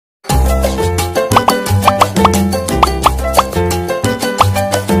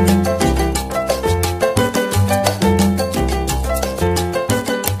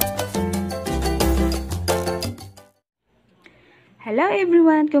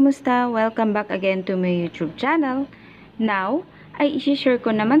Kumusta? Welcome back again to my YouTube channel. Now, ay isi-share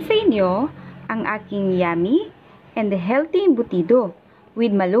ko naman sa inyo ang aking yummy and healthy embutido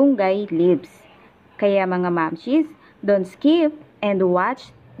with malunggay leaves. Kaya mga momshies, don't skip and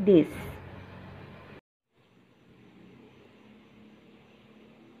watch this.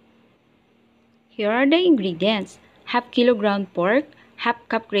 Here are the ingredients. Half kilo ground pork, half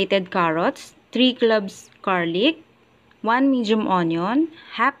cup grated carrots, 3 cloves garlic, 1 medium onion,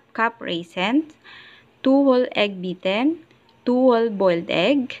 half cup raisins, 2 whole egg beaten, 2 whole boiled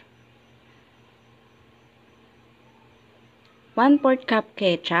egg, 1/4 cup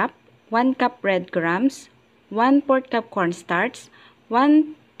ketchup, 1 cup bread crumbs, 1/4 cup cornstarch,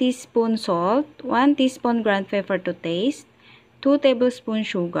 1 teaspoon salt, 1 teaspoon ground pepper to taste, 2 tablespoons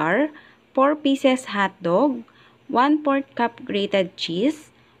sugar, 4 pieces hot dog, 1/4 cup grated cheese,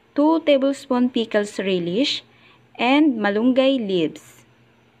 2 tablespoon pickles relish, and malunggay leaves.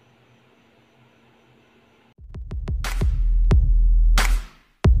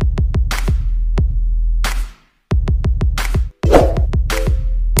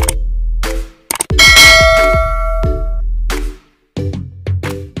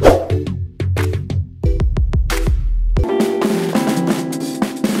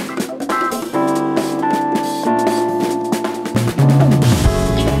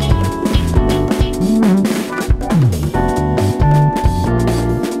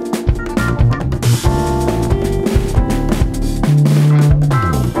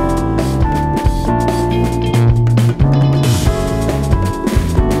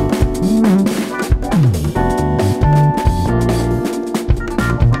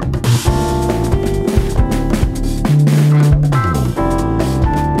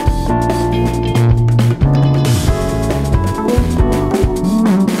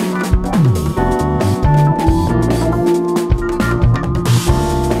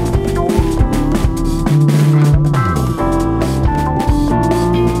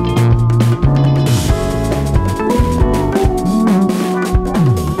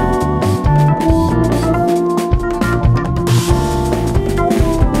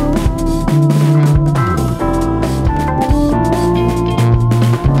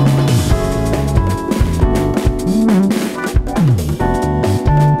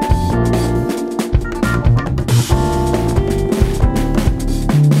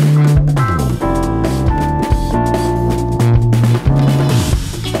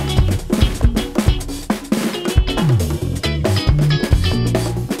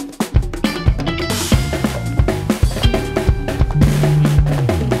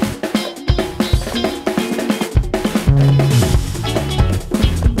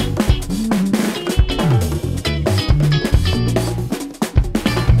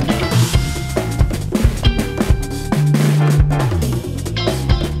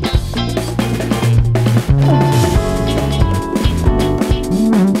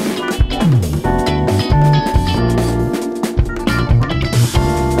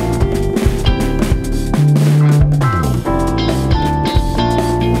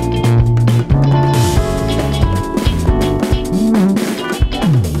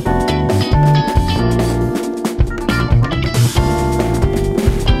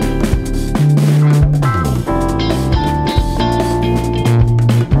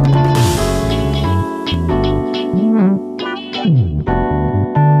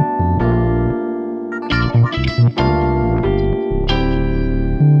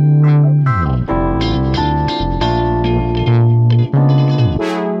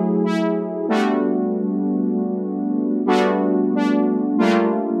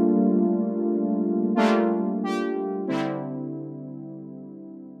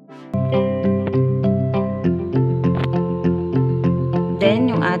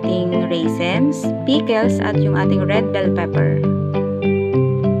 Then, yung ating raisins, pickles, at yung ating red bell pepper.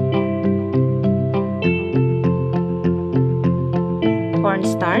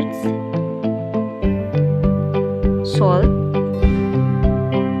 Cornstarch, salt,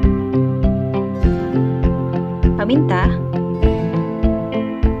 paminta,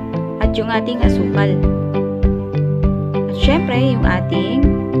 at yung ating asukal. At syempre, yung ating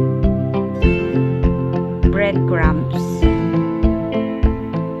bread crumbs.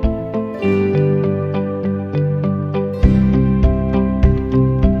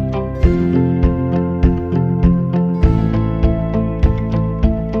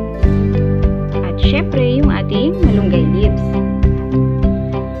 Syempre, yung ating malunggay leaves.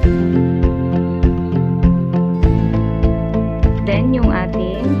 Then, yung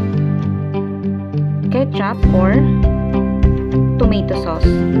ating ketchup or tomato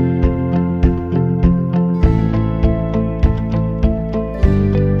sauce.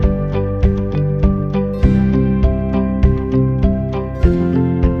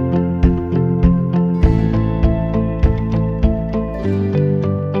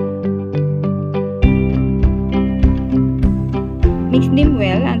 Stirring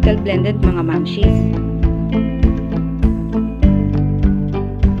well until blended mga momshies.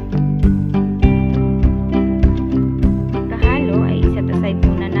 Pagkahalo ay set aside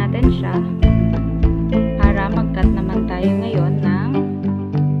muna natin siya para mag-cut naman tayo ngayon ng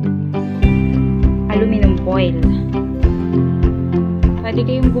aluminum foil. Pwede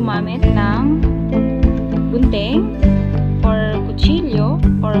kayong gumamit ng gunting or kutsilyo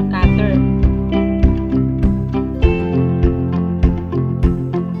or cutter.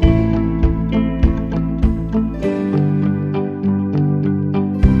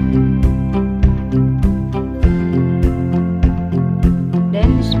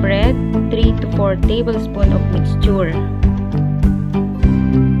 Then spread 3 to 4 tablespoons of mixture.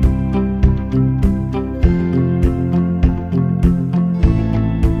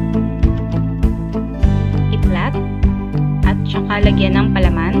 Tsaka lagyan ng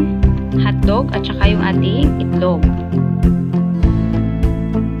palaman, hotdog at saka yung ating itlog.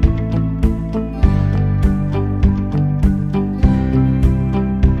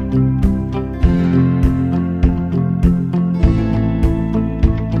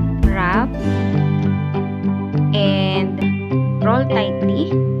 Wrap and roll tightly.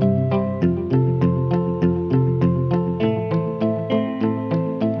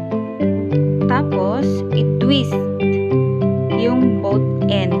 Tapos i-twist yung both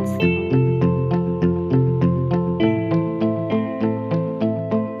ends.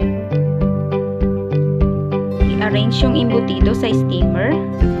 I-arrange yung embutido sa steamer.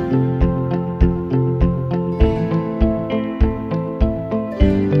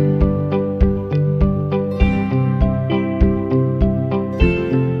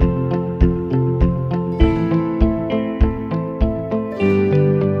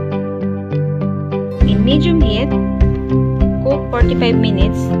 In medium heat, cook 45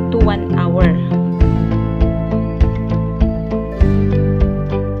 minutes to 1 hour.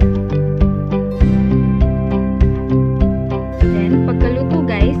 Then, pagkaluto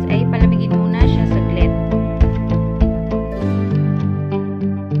guys, ay palamigin muna siya saglit.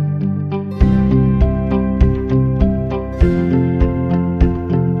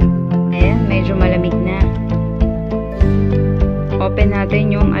 Ayan, medyo malamig na. Open natin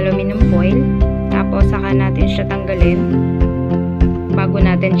yung aluminum foil. Tapos, saka natin siya tanggalin bago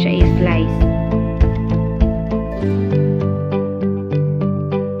natin siya i-slice.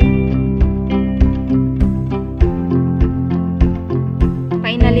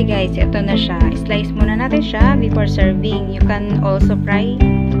 Finally guys, ito na siya. Slice muna natin siya before serving. You can also fry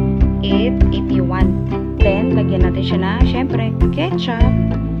it if you want. Then, lagyan natin siya na, syempre, ketchup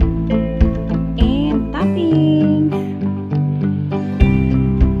and toppings.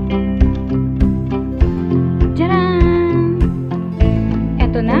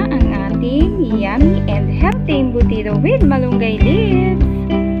 Na ang ating yummy and healthy embutido with Malunggay Leaves.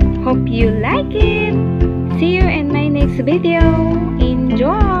 Hope you like it. See you in my next video.